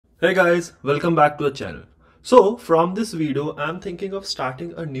Hey guys, welcome back to the channel. So from this video, I'm thinking of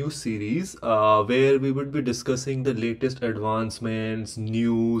starting a new series where we would be discussing the latest advancements,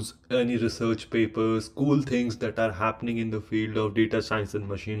 news, any research papers, cool things that are happening in the field of data science and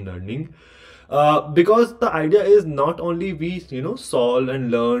machine learning. Because the idea is not only we solve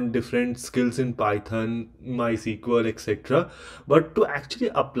and learn different skills in Python, MySQL, etc., but to actually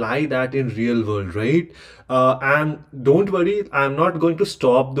apply that in real world, right? And don't worry, I'm not going to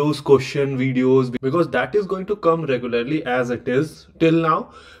stop those question videos because that is going to come regularly as it is till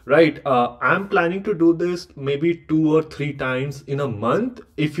now, right? I'm planning to do this maybe 2 or 3 times in a month.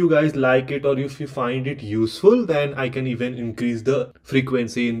 If you guys like it or if you find it useful, then I can even increase the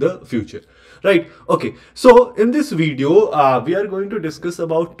frequency in the future. Right. Okay. So in this video, we are going to discuss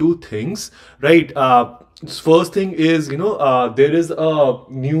about two things, right? First thing is, there is a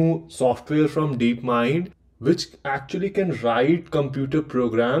new software from DeepMind, which actually can write computer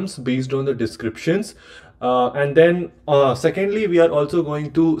programs based on the descriptions. And then secondly, we are also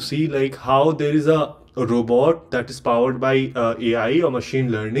going to see like how there is a robot that is powered by AI or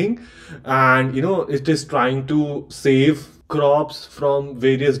machine learning, and it is trying to save crops from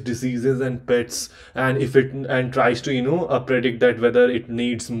various diseases and pests, and if it and tries to predict that whether it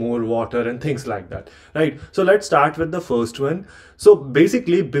needs more water and things like that, right? So let's start with the first one. So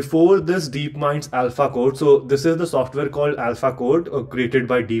basically, before this DeepMind's AlphaCode, so this is the software called AlphaCode created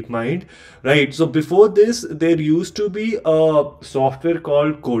by DeepMind, right? So before this, there used to be a software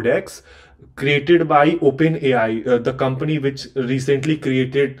called Codex created by openai, the company which recently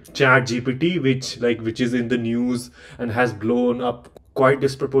created ChatGPT, which is in the news and has blown up quite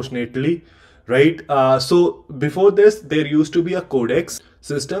disproportionately, right? So before this, there used to be a Codex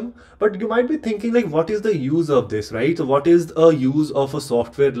system, but you might be thinking like, what is the use of this, right? So what is a use of a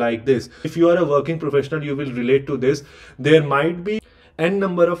software like this? If you are a working professional, you will relate to this. There might be n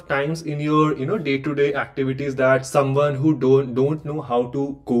number of times in your day-to-day activities that someone who don't know how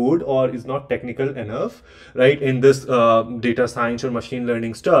to code or is not technical enough, right, in this data science or machine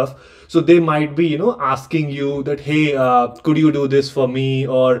learning stuff, so they might be asking you that, hey, could you do this for me,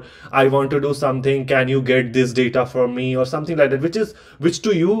 or I want to do something, can you get this data for me, or something like that, which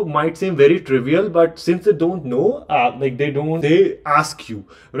to you might seem very trivial, but since they don't know, they ask you,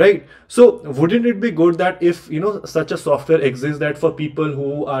 right? So wouldn't it be good that if such a software exists, that for people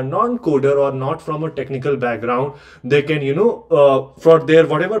who are non-coder or not from a technical background, they can for their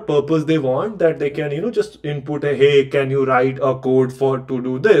whatever purpose they want, that they can just input a, hey, can you write a code to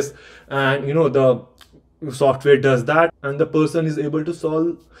do this, and the software does that, and the person is able to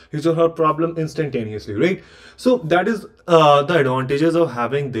solve his or her problem instantaneously, right? So that is the advantages of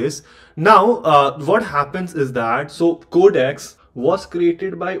having this. Now what happens is that, so Codex was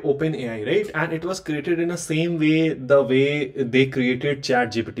created by OpenAI, right? And it was created in the same way, the way they created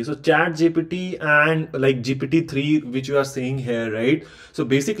ChatGPT. So ChatGPT and like GPT-3, which you are seeing here, right? So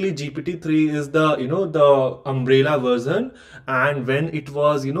basically GPT-3 is the the umbrella version, and when it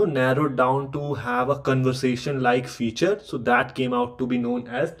was narrowed down to have a conversation like feature, so that came out to be known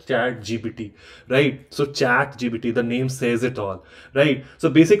as ChatGPT, right? So ChatGPT, the name says it all, right? So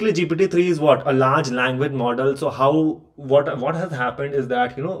basically GPT-3 is what? A large language model. So what has happened is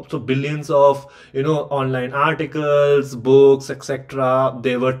that so billions of online articles, books, etc.,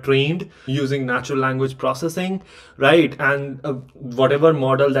 they were trained using natural language processing, right? And whatever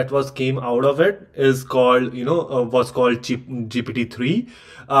model that came out of it is called was called GPT-3.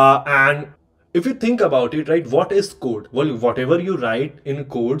 And if you think about it, right, what is code? Well, whatever you write in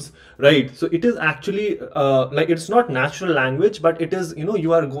codes, right? So it is actually like, it's not natural language, but it is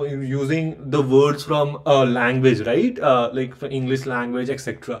you are using the words from a language, right? Like for English language,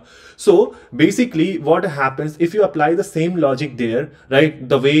 etc. So basically what happens if you apply the same logic there, right?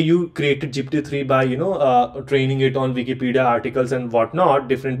 The way you created GPT-3 by training it on Wikipedia articles and whatnot,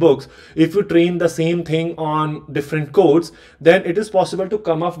 different books, if you train the same thing on different codes, then it is possible to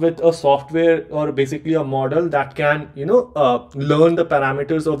come up with a software or basically a model that can learn the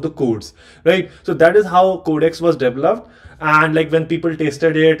parameters of the codes, right? So that is how Codex was developed. And like when people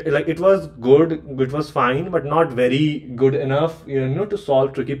tested it, like it was good, it was fine, but not very good enough to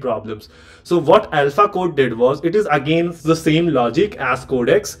solve tricky problems. So what AlphaCode did was, it is again the same logic as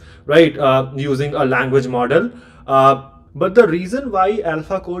Codex, right? Using a language model, But the reason why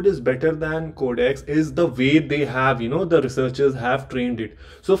AlphaCode is better than Codex is the way they have, the researchers have trained it.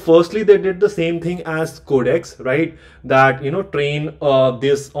 So firstly, they did the same thing as Codex, right? That, train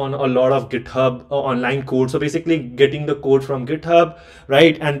this on a lot of GitHub online code. So basically getting the code from GitHub,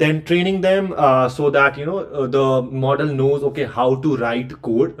 right? And then training them so that, the model knows, okay, how to write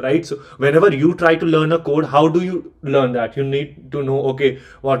code, right? So whenever you try to learn a code, how do you learn that? You need to know, okay,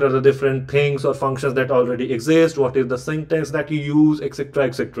 what are the different things or functions that already exist? What is the syntax that you use, etc.,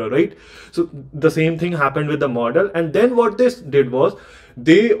 etc., right? So the same thing happened with the model. And then what they did was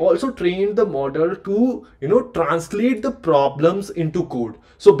they also trained the model to translate the problems into code.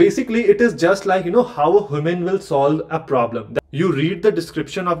 So basically it is just like how a human will solve a problem. You read the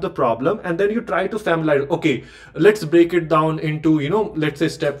description of the problem and then you try to familiarize, okay, let's break it down into let's say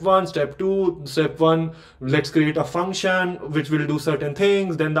step 1, step 2. Step 1, let's create a function which will do certain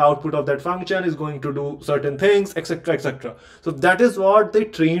things, then the output of that function is going to do certain things, etc., etc. So that is what they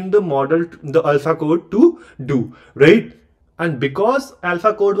trained the model, the AlphaCode, to do, right? And because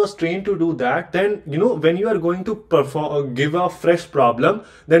AlphaCode was trained to do that, then when you are going to perform, give a fresh problem,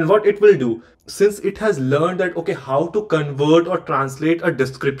 then what it will do, since it has learned that, okay, how to convert or translate a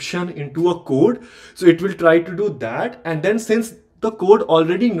description into a code, so it will try to do that. And then since the code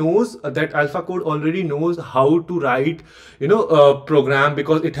already knows, that AlphaCode already knows how to write a program,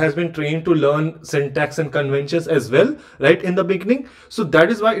 because it has been trained to learn syntax and conventions as well, right, in the beginning. So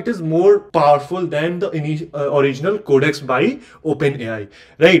that is why it is more powerful than the original Codex by OpenAI,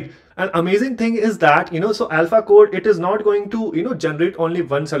 right? An amazing thing is that so AlphaCode, it is not going to generate only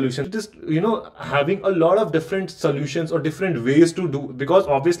one solution. It is having a lot of different solutions or different ways to do, because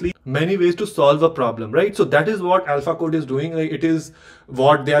obviously many ways to solve a problem, right? So that is what AlphaCode is doing. Like, it is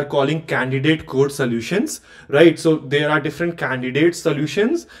what they are calling candidate code solutions, right? So there are different candidate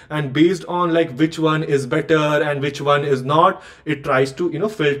solutions, and based on like which one is better and which one is not, it tries to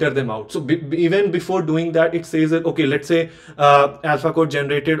filter them out. So even before doing that, it says that, okay, let's say AlphaCode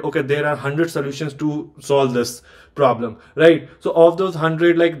generated, okay, there are 100 solutions to solve this problem, right? So of those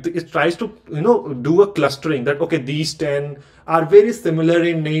 100, like it tries to do a clustering, that okay, these 10 are very similar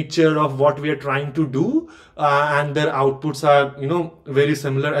in nature of what we are trying to do, and their outputs are very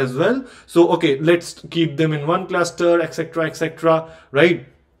similar as well. So okay, let's keep them in one cluster, etc., etc., right?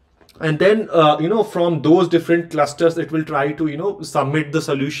 And then from those different clusters, it will try to submit the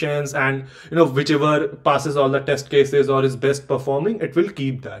solutions, and whichever passes all the test cases or is best performing, it will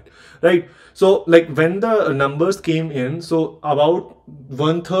keep that, right? So like when the numbers came in, so about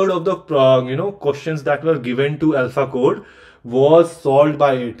 1/3 of the questions that were given to AlphaCode was solved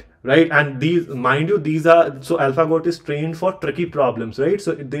by it, right? And these, mind you, these are, so AlphaCode is trained for tricky problems, right?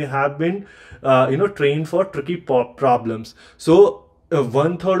 So they have been trained for tricky problems. So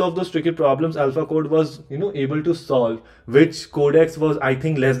 1/3 of those tricky problems AlphaCode was able to solve, which Codex was, I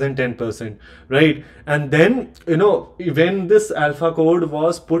think, less than 10%, right? And then when this AlphaCode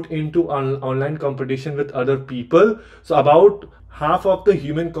was put into online competition with other people, so about half of the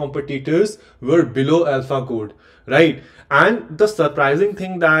human competitors were below AlphaCode, right? And the surprising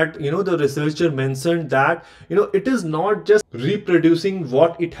thing that the researcher mentioned that it is not just reproducing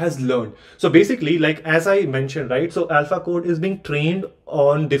what it has learned. So basically, like as I mentioned, right, so AlphaCode is being trained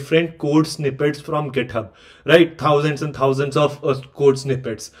on different code snippets from GitHub, right? Thousands and thousands of code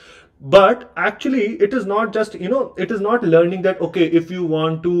snippets. But actually it is not just it is not learning that, okay, if you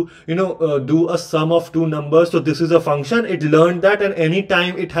want to do a sum of two numbers, so this is a function, it learned that, and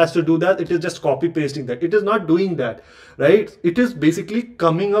anytime it has to do that, it is just copy pasting that. It is not doing that, right? It is basically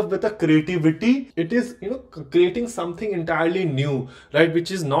coming up with a creativity. It is creating something entirely new, right, which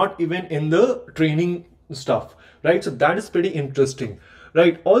is not even in the training stuff, right? So that is pretty interesting,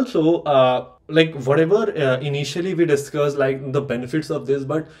 right? Also like whatever initially we discussed, like the benefits of this,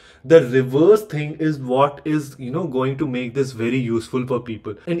 but the reverse thing is what is going to make this very useful for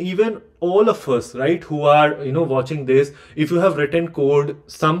people. And even all of us, right, who are watching this, if you have written code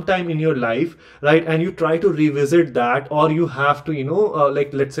sometime in your life, right, and you try to revisit that, or you have to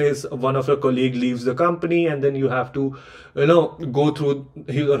like let's say one of your colleague leaves the company, and then you have to go through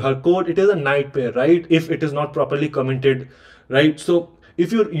his or her code, it is a nightmare, right, if it is not properly commented, right? So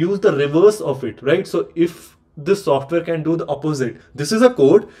if you use the reverse of it, right, so if this software can do the opposite, this is a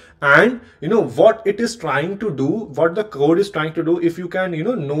code, and what it is trying to do, what the code is trying to do, if you can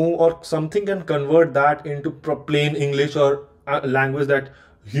know, or something can convert that into plain English or a language that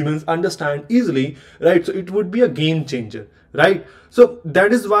humans understand easily, right, so it would be a game changer, right? So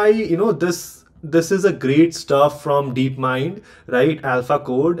that is why this this is a great stuff from DeepMind, right?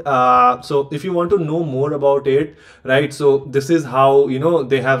 AlphaCode. So if you want to know more about it, right? So this is how,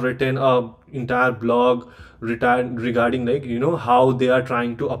 they have written a entire blog regarding, like, how they are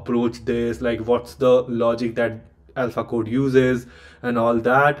trying to approach this, like what's the logic that AlphaCode uses and all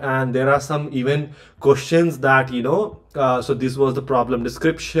that. And there are some even questions that, so this was the problem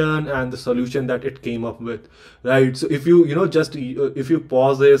description and the solution that it came up with, right? So if you, just if you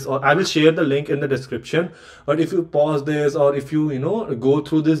pause this, or I will share the link in the description, but if you pause this, or if you, go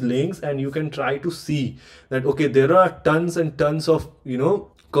through these links, and you can try to see that, okay, there are tons and tons of,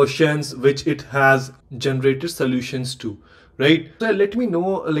 questions which it has generated solutions to, right? So let me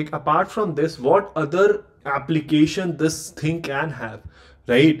know, like, apart from this, what other application this thing can have,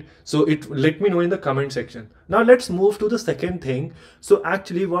 right? So let me know in the comment section. Now let's move to the second thing. So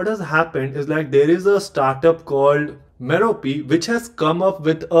actually what has happened is, like, there is a startup called Merope, which has come up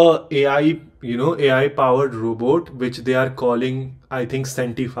with a AI powered robot, which they are calling, I think,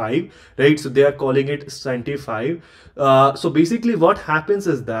 Senti5, right? So they are calling it Senti5. So basically what happens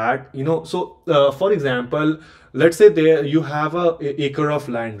is that, for example, let's say there you have a acre of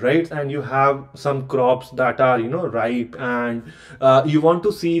land, right? And you have some crops that are, ripe, and you want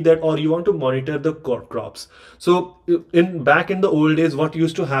to see that, or you want to monitor the crops. So back in the old days, what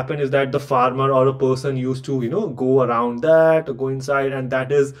used to happen is that the farmer or a person used to, go around that, go inside, and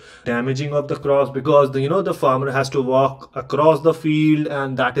that is damaging of the crops, because the farmer has to walk across the field,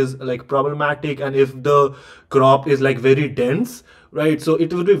 and that is like problematic. And if the crop is like very dense, right, so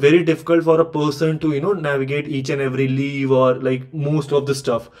it will be very difficult for a person to navigate each and every leaf, or like most of the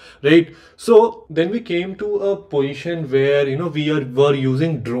stuff, right? So then we came to a position where were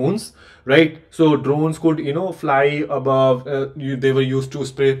using drones, right? So drones could fly above, they were used to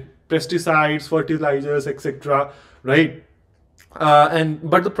spray pesticides, fertilizers, etc., right?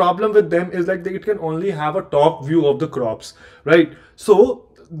 But the problem with them is, like, it can only have a top view of the crops, right? So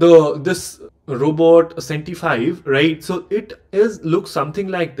this robot Senti5, right, so it looks something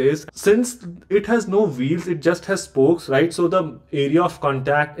like this. Since it has no wheels, it just has spokes, right? So the area of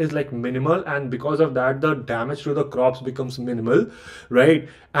contact is like minimal, and because of that, the damage to the crops becomes minimal, right?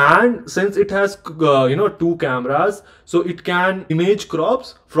 And since it has two cameras, so it can image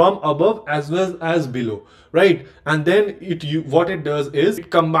crops from above as well as below, right? And then what it does is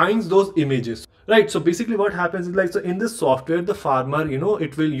it combines those images, right? So basically what happens is, like, so in this software, the farmer,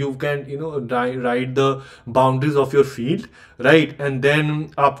 you can write the boundaries of your field, right? And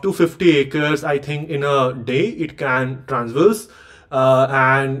then up to 50 acres, I think, in a day it can traverse,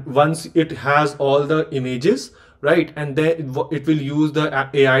 and once it has all the images, right, and then it will use the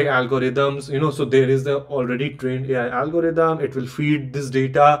AI algorithms, so there is the already trained AI algorithm. It will feed this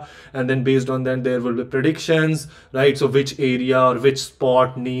data, and then based on that there will be predictions, right? So which area or which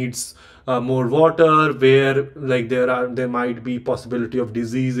spot needs more water, where, like, there might be possibility of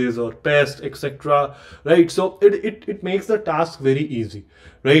diseases or pests, etc., right? So it makes the task very easy,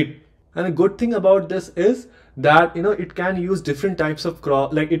 right? And a good thing about this is that it can use different types of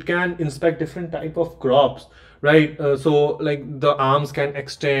crop, like it can inspect different type of crops, right? So like the arms can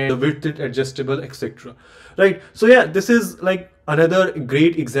extend, the width is adjustable, etc., right? So yeah, this is like another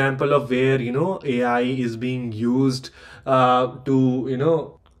great example of where AI is being used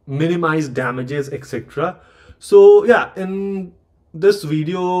to minimize damages, etc. So yeah, in this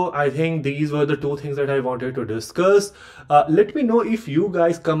video, I think these were the two things that I wanted to discuss. Let me know if you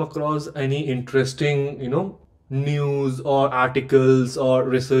guys come across any interesting news or articles or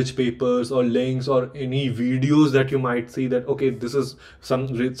research papers or links or any videos that you might see that, okay, this is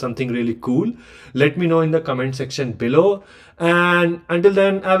something really cool. Let me know in the comment section below, and until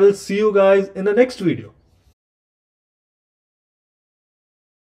then, I will see you guys in the next video.